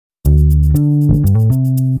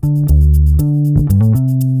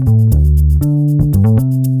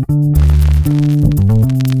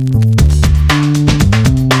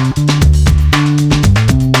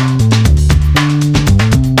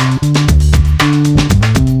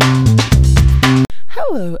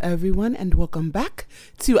Hello, everyone, and welcome back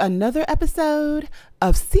to another episode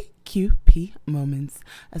of CQP Moments.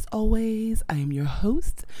 As always, I am your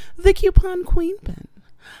host, the Coupon Queen Pen.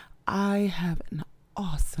 I have an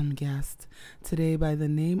awesome guest today by the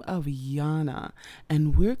name of Yana,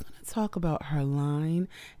 and we're going to talk about her line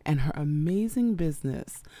and her amazing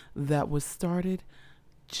business that was started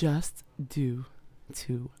just due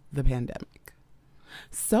to the pandemic.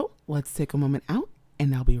 So let's take a moment out,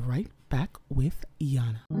 and I'll be right back with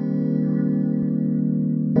Yana.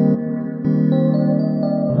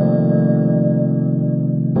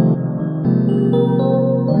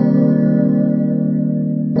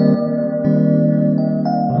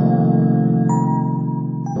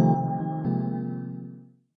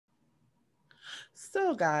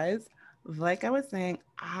 So, guys, like I was saying,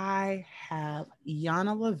 I have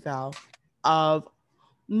Yana Lavelle of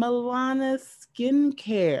Milana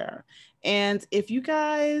Skincare. And if you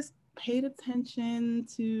guys paid attention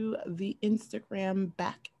to the Instagram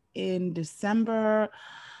back in December,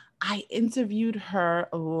 I interviewed her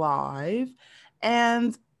live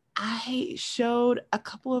and I showed a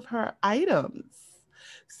couple of her items.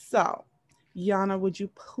 So, Yana, would you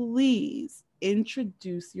please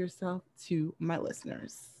introduce yourself to my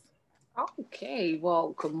listeners? Okay,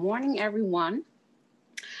 well, good morning, everyone.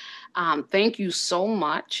 Thank you so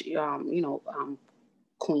much,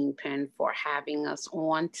 Queen Pen, for having us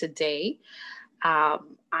on today. I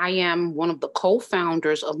am one of the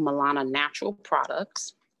co-founders of Milana Natural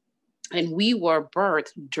Products, and we were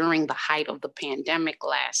birthed during the height of the pandemic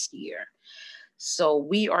last year. So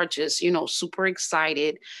we are just, super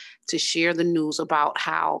excited to share the news about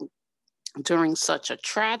how during such a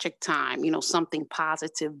tragic time, something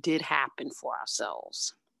positive did happen for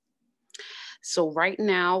ourselves. So right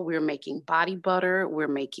now we're making body butter, we're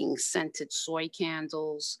making scented soy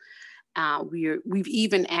candles. We've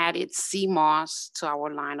even added sea moss to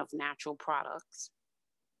our line of natural products,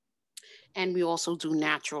 and we also do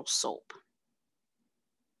natural soap.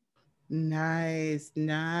 Nice,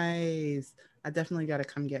 nice. I definitely got to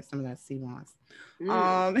come get some of that sea moss.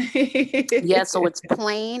 Mm. Yeah, so it's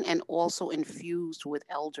plain and also infused with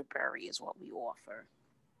elderberry is what we offer.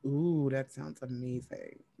 Ooh, that sounds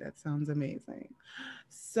amazing. That sounds amazing.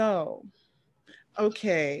 So,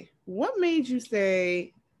 okay, what made you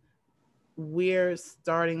say we're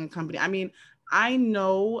starting a company? I mean, I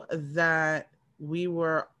know that we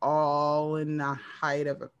were all in the height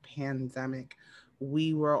of a pandemic.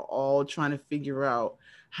 We were all trying to figure out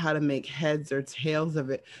how to make heads or tails of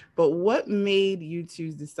it. But what made you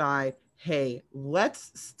two decide, hey,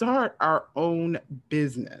 let's start our own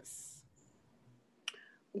business?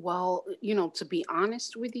 Well, to be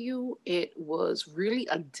honest with you, it was really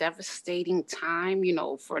a devastating time,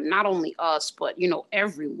 for not only us, but,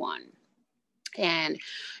 everyone. And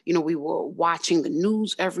we were watching the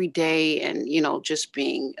news every day and just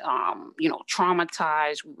being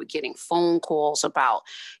traumatized. We were getting phone calls about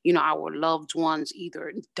our loved ones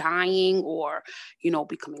either dying or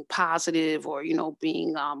becoming positive or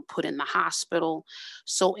being put in the hospital.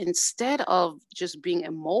 So instead of just being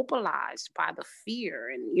immobilized by the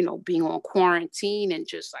fear and being on quarantine and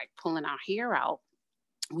just like pulling our hair out,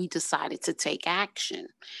 we decided to take action.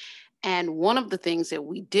 And one of the things that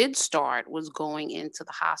we did start was going into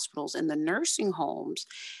the hospitals and the nursing homes,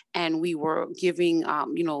 and we were giving,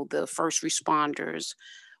 the first responders,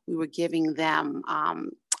 we were giving them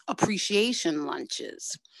appreciation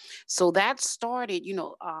lunches. So that started,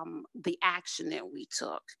 the action that we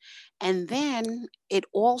took. And then it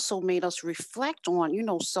also made us reflect on,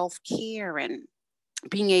 self care and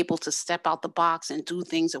being able to step out the box and do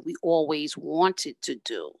things that we always wanted to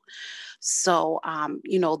do. So,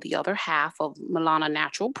 the other half of Milana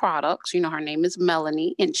Natural Products, her name is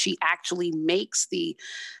Melanie, and she actually makes the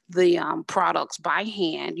products by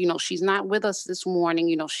hand. She's not with us this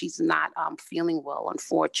morning. She's not feeling well,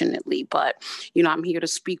 unfortunately. But I'm here to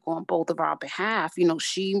speak on both of our behalf.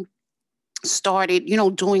 She started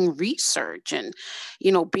doing research and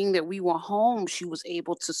being that we were home, she was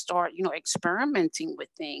able to start experimenting with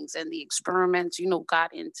things, and the experiments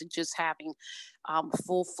got into just having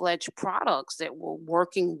full-fledged products that were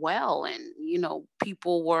working well, and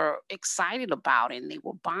people were excited about it and they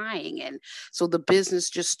were buying, and so the business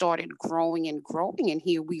just started growing and growing, and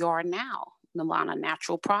here we are now, Milana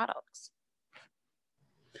Natural Products.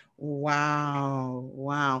 Wow.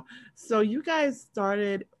 Wow. So you guys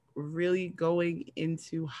started really going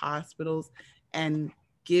into hospitals and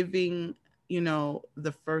giving,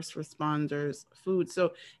 the first responders food.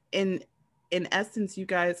 So in essence, you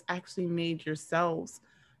guys actually made yourselves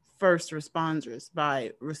first responders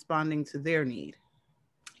by responding to their need.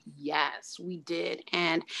 Yes, we did.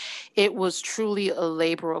 And it was truly a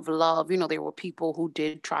labor of love. There were people who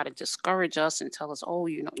did try to discourage us and tell us, oh,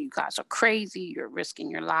 you guys are crazy, you're risking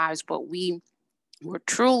your lives. But we were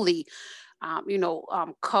truly,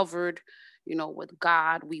 covered, with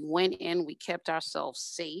God. We went in, we kept ourselves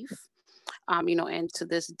safe. And to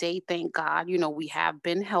this day, thank God, we have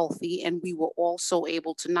been healthy, and we were also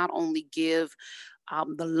able to not only give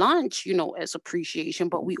the lunch, as appreciation,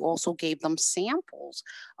 but we also gave them samples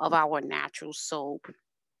of our natural soap,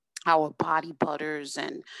 our body butters,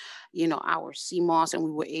 and our sea moss, and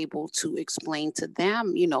we were able to explain to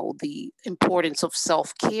them the importance of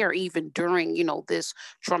self-care. Even during this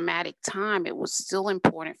traumatic time, it was still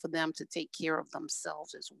important for them to take care of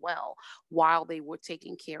themselves as well, while they were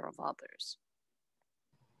taking care of others.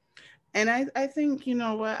 And I think, you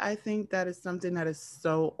know what? I think that is something that is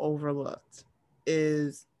so overlooked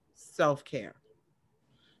is self-care.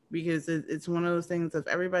 Because it's one of those things of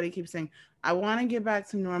everybody keeps saying, I want to get back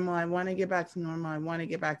to normal. I want to get back to normal. I want to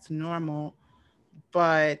get back to normal.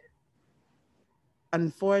 But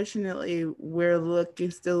unfortunately, we're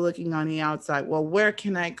still looking on the outside. Well, where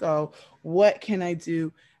can I go? What can I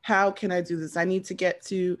do? How can I do this? I need to get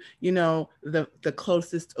to, the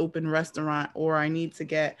closest open restaurant, or I need to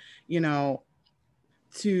get,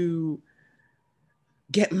 to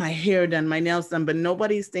get my hair done, my nails done, but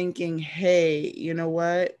nobody's thinking, hey, you know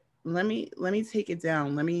what? Let me take it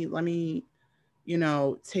down. Let me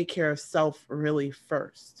take care of self really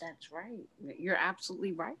first. That's right. You're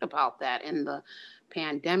absolutely right about that. And the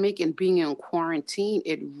pandemic and being in quarantine,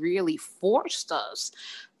 it really forced us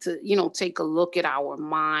to, take a look at our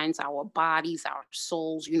minds, our bodies, our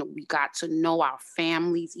souls. We got to know our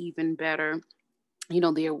families even better.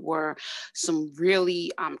 There were some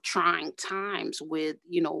really trying times with,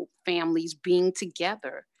 families being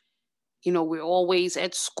together. We're always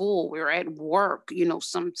at school, we're at work,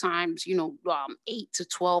 sometimes, 8 to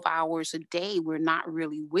 12 hours a day, we're not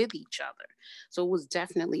really with each other. So it was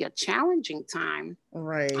definitely a challenging time.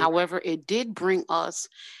 Right. However, it did bring us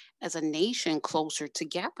as a nation closer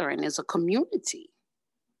together and as a community.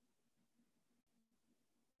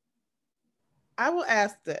 I will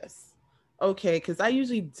ask this, okay, because I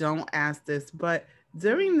usually don't ask this, but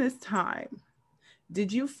during this time,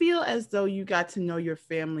 did you feel as though you got to know your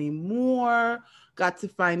family more, got to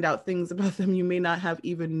find out things about them you may not have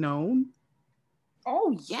even known?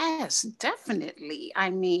 Oh, yes, definitely. I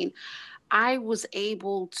mean, I was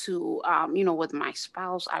able to, with my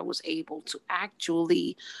spouse, I was able to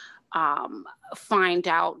actually um, find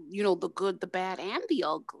out, the good, the bad, and the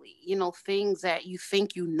ugly, things that you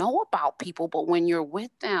think about people, but when you're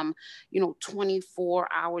with them, 24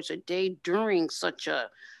 hours a day during such a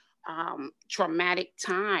traumatic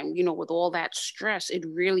time, with all that stress, it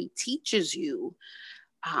really teaches you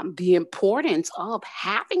the importance of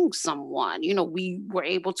having someone. We were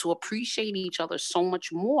able to appreciate each other so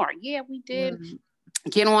much more. Yeah, we did Right.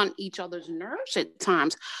 get on each other's nerves at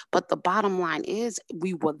times, but the bottom line is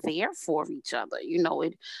we were there for each other.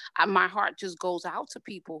 My heart just goes out to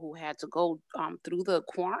people who had to go through the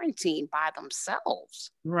quarantine by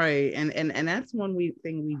themselves. Right. And that's one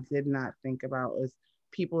thing we did not think about was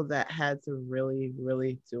people that had to really,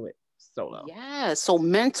 really do it solo. Yeah, so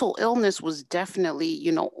mental illness was definitely,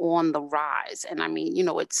 on the rise. And I mean,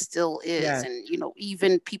 it still is. Yes. And,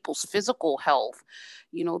 even people's physical health,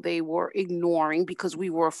 they were ignoring because we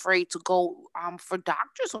were afraid to go for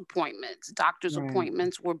doctor's appointments. Doctor's Right.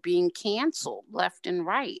 appointments were being canceled left and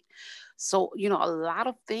right. So, a lot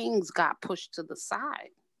of things got pushed to the side,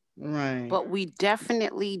 Right. but we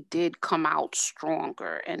definitely did come out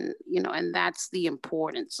stronger. And and that's the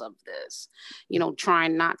importance of this,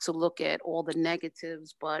 trying not to look at all the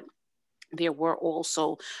negatives, but there were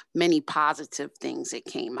also many positive things that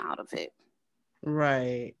came out of it.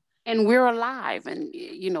 Right. And we're alive, and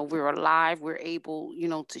we're alive, we're able,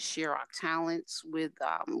 to share our talents with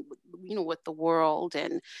the world,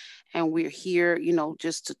 and we're here,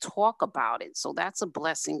 just to talk about it, so that's a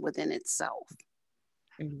blessing within itself.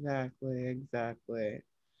 Exactly. Exactly.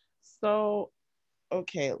 So,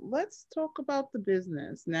 okay, let's talk about the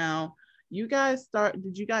business. Now, did you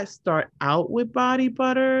guys start out with body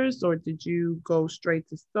butters, or did you go straight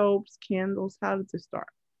to soaps, candles? How did it start?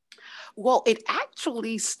 Well, it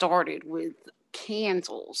actually started with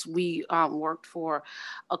candles. We worked for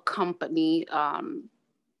a company, a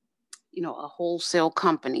wholesale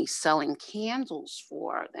company selling candles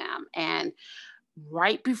for them. And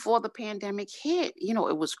right before the pandemic hit,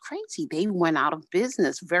 it was crazy. They went out of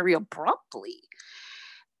business very abruptly.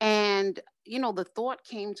 And, the thought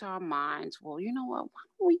came to our minds, well, why don't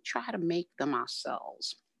we try to make them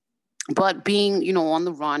ourselves? But being, on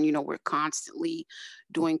the run, we're constantly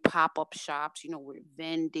doing pop-up shops, we're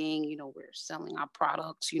vending, we're selling our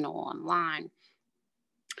products, online.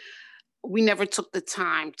 We never took the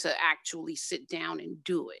time to actually sit down and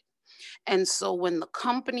do it. And so when the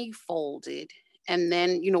company folded, and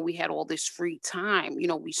then, we had all this free time,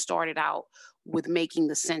 we started out with making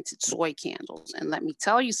the scented soy candles. And let me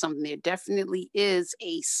tell you something, there definitely is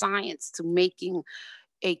a science to making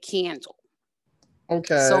a candle.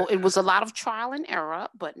 Okay. So it was a lot of trial and error,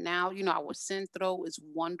 but now, our Synthro is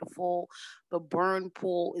wonderful. The burn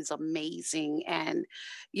pool is amazing. And,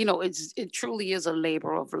 it truly is a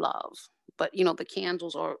labor of love. But, the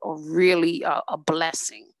candles are really a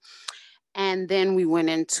blessing. And then we went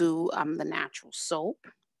into the natural soap.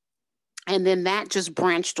 And then that just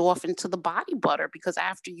branched off into the body butter, because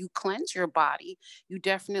after you cleanse your body, you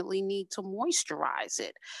definitely need to moisturize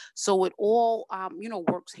it. So it all,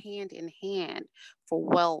 works hand in hand for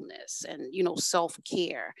wellness and, self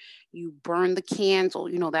care. You burn the candle,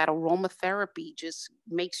 that aromatherapy just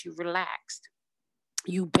makes you relaxed.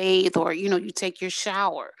 You bathe, or you take your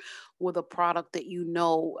shower with a product that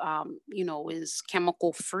is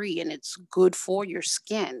chemical free and it's good for your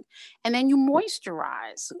skin. And then you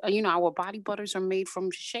moisturize. Our body butters are made from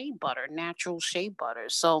shea butter, natural shea butter,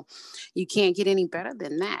 so you can't get any better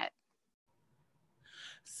than that.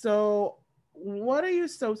 So what are your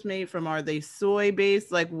soaps made from? Are they soy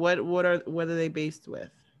based? Like what are they based with?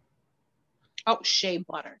 Oh, shea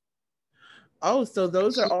butter. Oh, so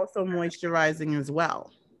those are also moisturizing as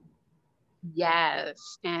well.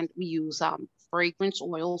 Yes, and we use fragrance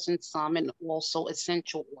oils in some, and also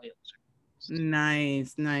essential oils.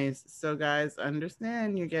 Nice, nice. So guys,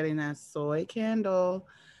 understand you're getting that soy candle,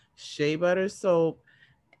 shea butter soap,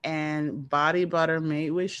 and body butter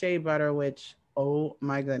made with shea butter, which, oh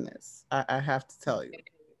my goodness, I have to tell you.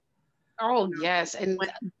 Oh yes, and When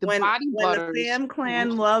the body when the butters. fam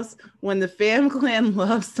clan loves when the fam clan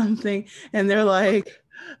loves something and they're like,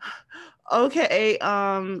 okay,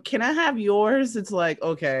 can I have yours? It's like,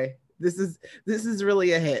 okay, this is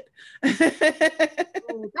really a hit.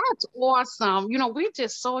 Oh, that's awesome. We're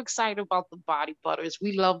just so excited about the body butters.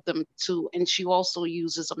 We love them too. And she also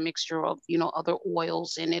uses a mixture of, other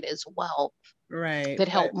oils in it as well Right, that but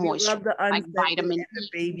help we moisture, love the like unscented vitamin and the E.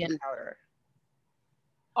 baby And powder.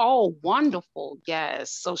 oh, wonderful.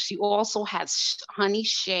 Yes. So she also has honey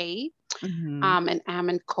shea, Mm-hmm. and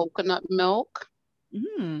almond coconut milk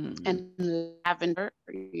Mm. and lavender,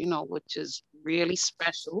 which is really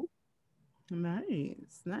special.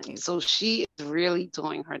 Nice, nice. So she is really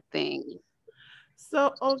doing her thing So,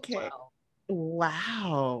 as okay. well.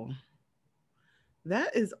 Wow.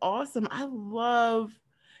 That is awesome. I love,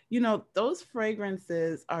 those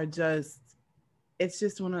fragrances are just, it's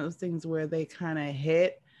just one of those things where they kind of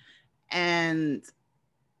hit and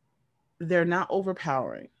they're not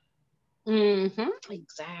overpowering.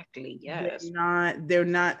 Exactly. They're Yes.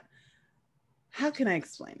 not, how can I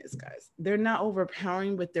explain this, guys? They're not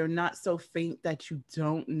overpowering, but they're not so faint that you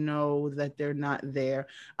don't know that they're not there.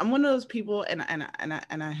 I'm one of those people, and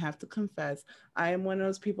I have to confess, I am one of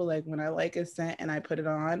those people, like when I like a scent and I put it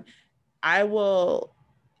on, I will,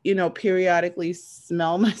 periodically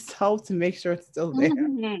smell myself to make sure it's still there.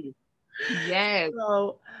 Mhm. Yes.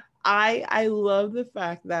 So I love the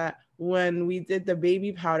fact that when we did the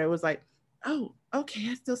baby powder, it was like, oh, okay,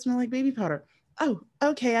 I still smell like baby powder. Oh,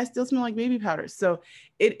 okay, I still smell like baby powder. So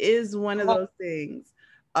it is one of Oh, those things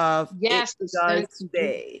of it yes, the does scents do.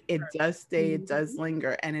 stay. It does stay, it does Mhm.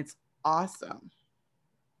 linger, and it's awesome.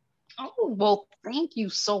 Oh, well, thank you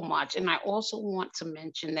so much. And I also want to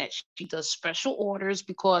mention that she does special orders,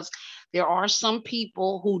 because there are some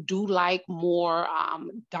people who do like more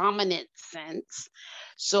dominant scents.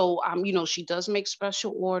 So, she does make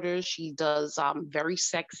special orders. She does very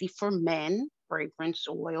sexy for men fragrance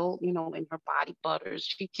oil, in her body butters.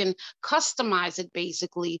 She can customize it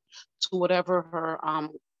basically to whatever her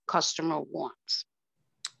customer wants.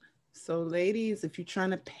 So, ladies, if you're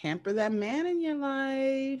trying to pamper that man in your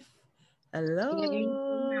life, Yeah, you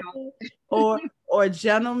hello. know. Or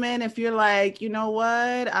gentlemen, if you're like, you know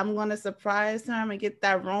what, I'm gonna surprise him and get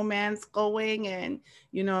that romance going, and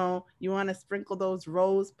you want to sprinkle those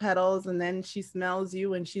rose petals, and then she smells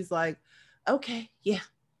you and she's like, okay, yeah,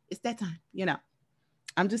 it's that time.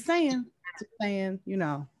 I'm just saying.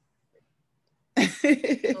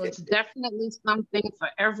 So it's definitely something for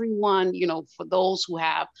everyone, for those who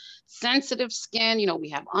have sensitive skin, we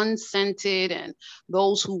have unscented, and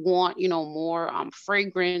those who want, more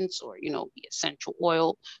fragrance, or, the essential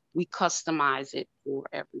oil. We customize it for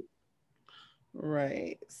everyone.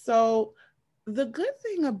 Right. So the good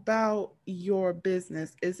thing about your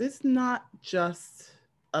business is it's not just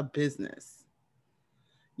a business.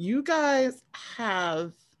 You guys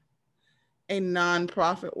have a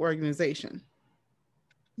nonprofit organization.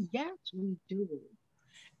 Yes, we do.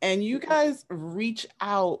 And you guys reach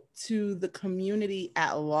out to the community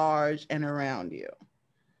at large and around you.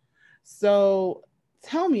 So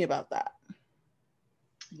tell me about that.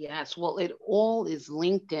 Yes, well, it all is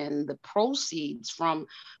linked in. The proceeds from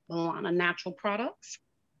Milana Natural Products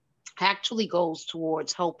actually goes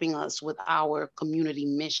towards helping us with our community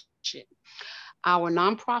mission. Our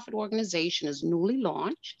nonprofit organization is newly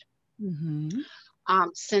launched Mm-hmm.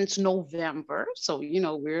 since November. So,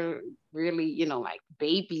 we're really, like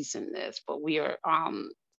babies in this, but we are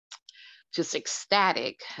just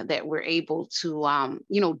ecstatic that we're able to,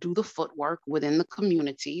 do the footwork within the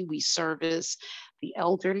community. We service the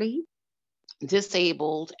elderly,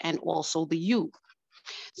 disabled, and also the youth.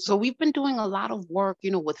 So we've been doing a lot of work,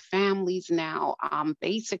 with families now,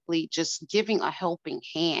 basically just giving a helping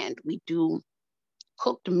hand. We do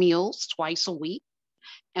cooked meals twice a week,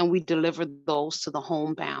 and we deliver those to the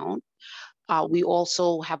homebound. We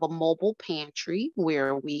also have a mobile pantry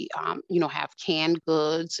where we, have canned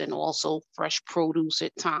goods and also fresh produce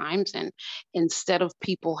at times. And instead of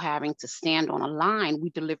people having to stand on a line, we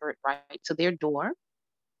deliver it right to their door.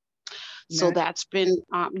 So Nice. that's been,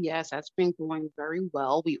 yes, that's been going very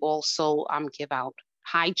well. We also give out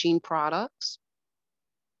hygiene products,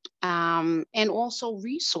 and also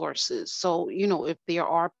resources. So, if there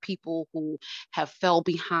are people who have fell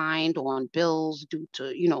behind on bills due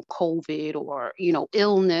to, COVID or,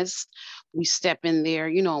 illness, we step in there,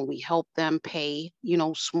 and we help them pay,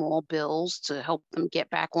 small bills to help them get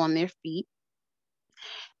back on their feet.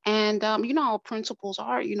 And, our principles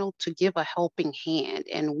are, to give a helping hand,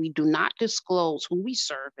 and we do not disclose who we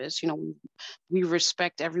service. We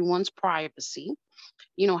respect everyone's privacy.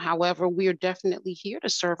 However, we are definitely here to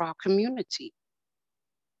serve our community.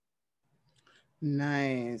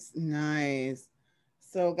 Nice, nice.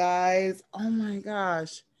 So, guys, oh my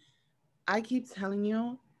gosh, I keep telling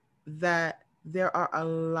you that there are a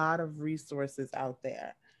lot of resources out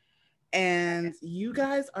there, and you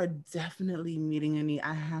guys are definitely meeting a need.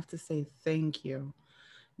 I have to say thank you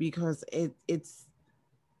because it's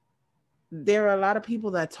there are a lot of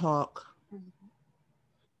people that talk,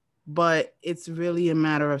 but it's really a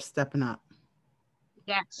matter of stepping up.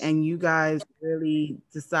 Yes. And you guys really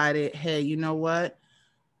decided, hey, you know what?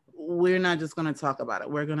 We're not just going to talk about it.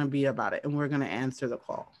 We're going to be about it and we're going to answer the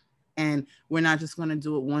call. And we're not just going to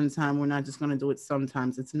do it one time. We're not just going to do it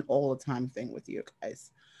sometimes. It's an all the time thing with you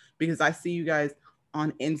guys. Because I see you guys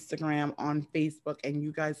on Instagram, on Facebook, and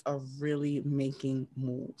you guys are really making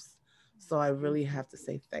moves. So I really have to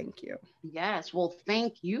say thank you. Yes. Well,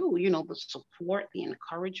 thank you. The support, the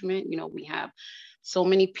encouragement. We have so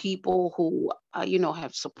many people who,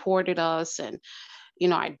 have supported us. And,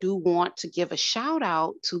 I do want to give a shout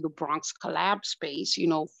out to the Bronx Collab Space.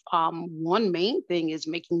 One main thing is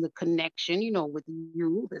making the connection, with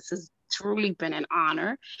you. This has truly been an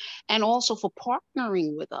honor. And also for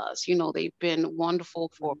partnering with us. They've been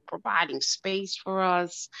wonderful for providing space for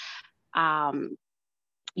us. Um,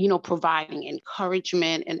 providing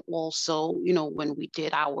encouragement. And also, when we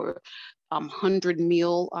did our 100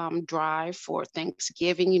 meal drive for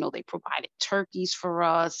Thanksgiving, they provided turkeys for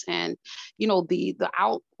us. And, the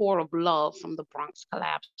outpour of love from the Bronx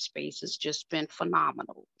Collab Space has just been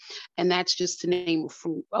phenomenal. And that's just to name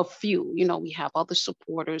a few. We have other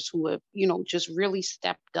supporters who have, just really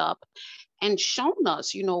stepped up and shown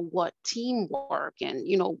us, what teamwork and,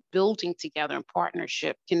 building together in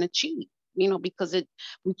partnership can achieve. Because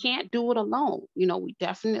we can't do it alone. We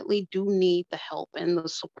definitely do need the help and the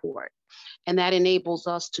support. And that enables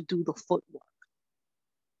us to do the footwork.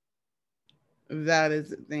 That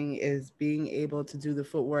is the thing, is being able to do the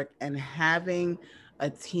footwork and having a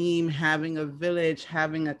team, having a village,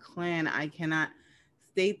 having a clan. I cannot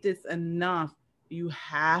state this enough. You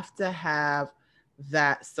have to have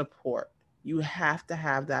that support. You have to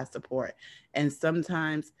have that support. And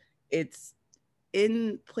sometimes it's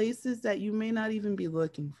in places that you may not even be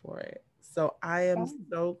looking for it. So I am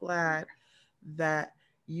so glad that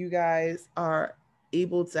you guys are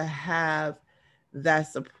able to have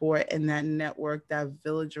that support and that network, that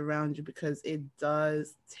village around you, because it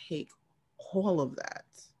does take all of that.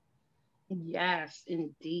 Yes,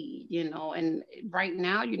 indeed. And right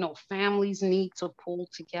now, families need to pull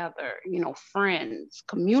together, friends,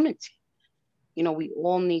 community. We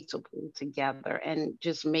all need to pull together and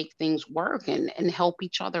just make things work and help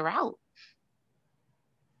each other out.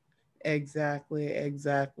 Exactly,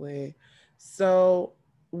 exactly. So,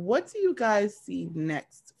 what do you guys see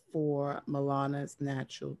next for Milana's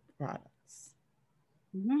natural products?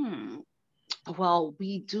 Hmm. Well,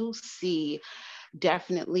 we do see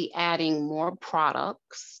definitely adding more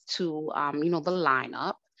products to, the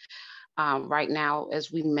lineup. Right now,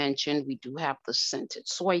 as we mentioned, we do have the scented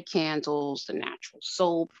soy candles, the natural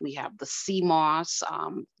soap. We have the sea moss,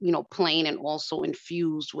 plain and also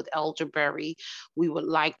infused with elderberry. We would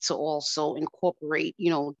like to also incorporate,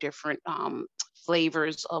 different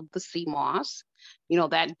flavors of the sea moss.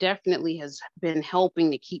 That definitely has been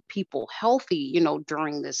helping to keep people healthy,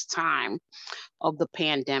 during this time of the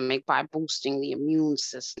pandemic by boosting the immune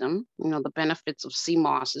system. The benefits of sea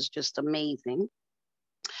moss is just amazing.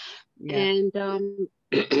 Yeah. And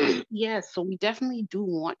yes, so we definitely do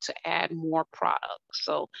want to add more products.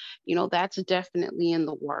 So, that's definitely in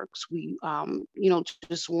the works. We,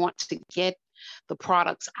 just want to get the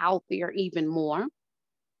products out there even more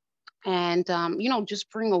and, just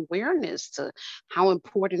bring awareness to how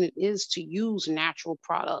important it is to use natural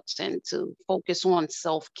products and to focus on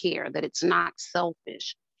self care, that it's not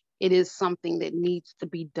selfish. It is something that needs to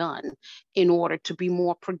be done in order to be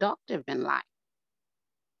more productive in life.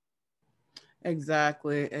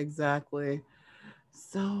 Exactly, exactly.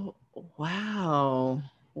 So, wow.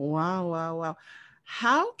 Wow, wow, wow.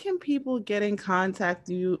 How can people get in contact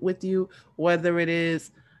with you, whether it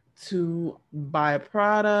is to buy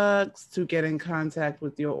products, to get in contact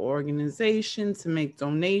with your organization, to make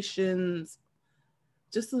donations,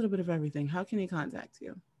 just a little bit of everything. How can he contact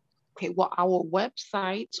you? Okay, well, our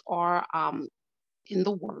websites are in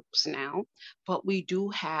the works now, but we do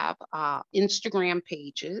have Instagram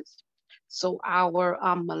pages. So our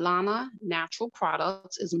Milana Natural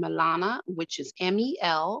Products is Milana, which is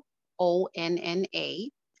MELONNA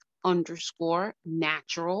underscore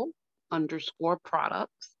natural underscore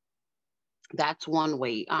products. That's one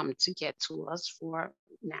way to get to us for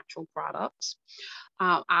natural products.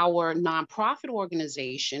 Our nonprofit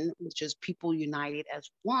organization, which is People United as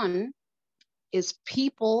One, is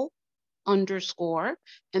people underscore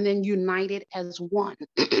and then united as one.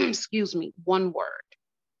 Excuse me, one word.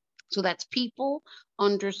 So that's people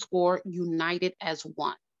underscore united as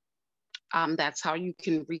one. That's how you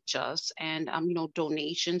can reach us. And,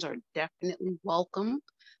 donations are definitely welcome.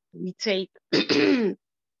 We take,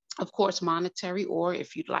 of course, monetary, or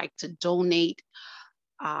if you'd like to donate,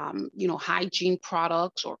 hygiene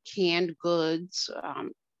products or canned goods,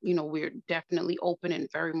 we're definitely open and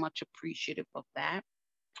very much appreciative of that.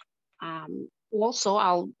 Also,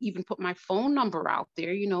 I'll even put my phone number out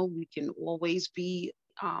there. We can always be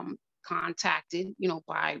contacted,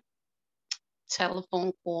 by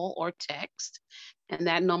telephone call or text. And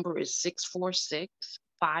that number is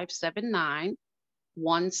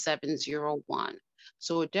 646-579-1701.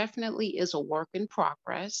 So it definitely is a work in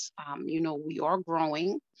progress. We are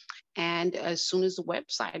growing. And as soon as the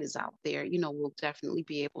website is out there, we'll definitely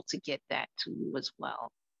be able to get that to you as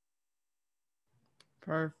well.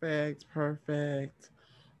 Perfect, perfect.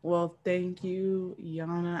 Well, thank you,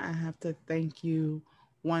 Yana. I have to thank you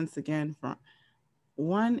once again for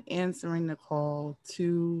one, answering the call,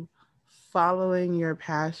 two, following your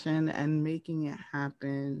passion and making it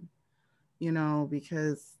happen,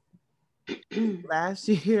 because last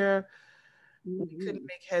year we couldn't Mhm.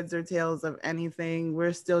 make heads or tails of anything.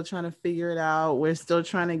 We're still trying to figure it out. We're still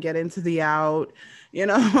trying to get into the out, you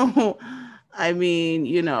know. I mean,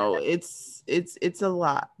 it's a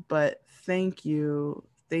lot, but thank you.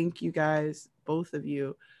 Thank you guys, both of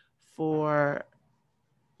you, for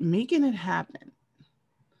making it happen,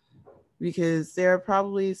 because there are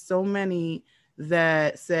probably so many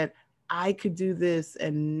that said, I could do this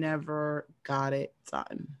and never got it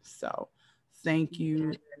done. So thank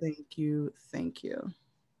you, thank you, thank you.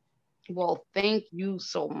 Well, thank you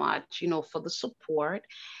so much, for the support.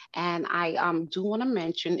 And I do want to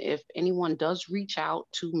mention, if anyone does reach out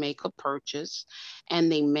to make a purchase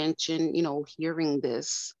and they mention, hearing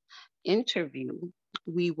this interview,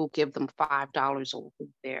 we will give them $5 over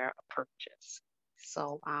their purchase.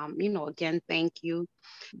 So, again, thank you.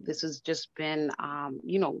 This has just been,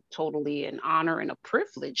 totally an honor and a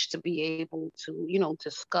privilege to be able to,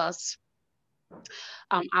 discuss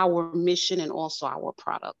our mission and also our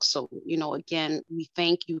products. So, again, we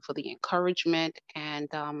thank you for the encouragement. And,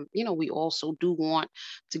 we also do want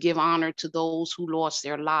to give honor to those who lost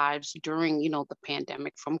their lives during, the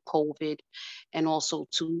pandemic from COVID, and also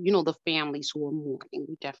to, the families who are mourning.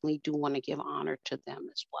 We definitely do want to give honor to them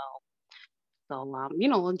as well. So,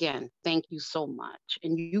 again, thank you so much.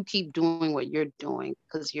 And you keep doing what you're doing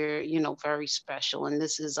because you're, very special. And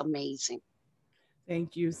this is amazing.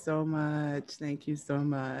 Thank you so much. Thank you so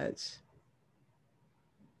much.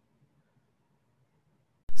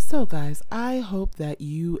 So, guys, I hope that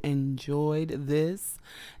you enjoyed this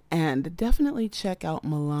And definitely check out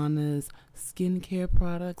Milana's skincare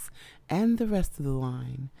products and the rest of the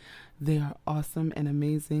line. They are awesome and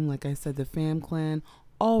amazing. Like I said, the Fam Clan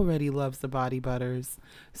already loves the body butters.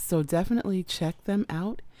 So definitely check them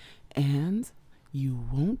out and you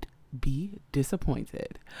won't be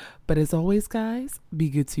disappointed. But as always, guys, be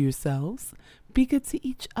good to yourselves, be good to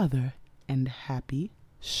each other, and happy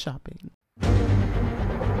shopping.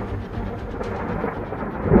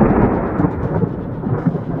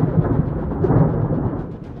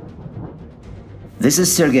 This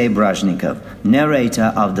is Sergei Brajnikov,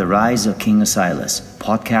 narrator of The Rise of King Asilas,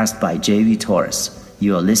 podcast by J.V. Torres.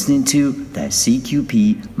 You are listening to the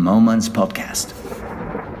CQP Moments Podcast.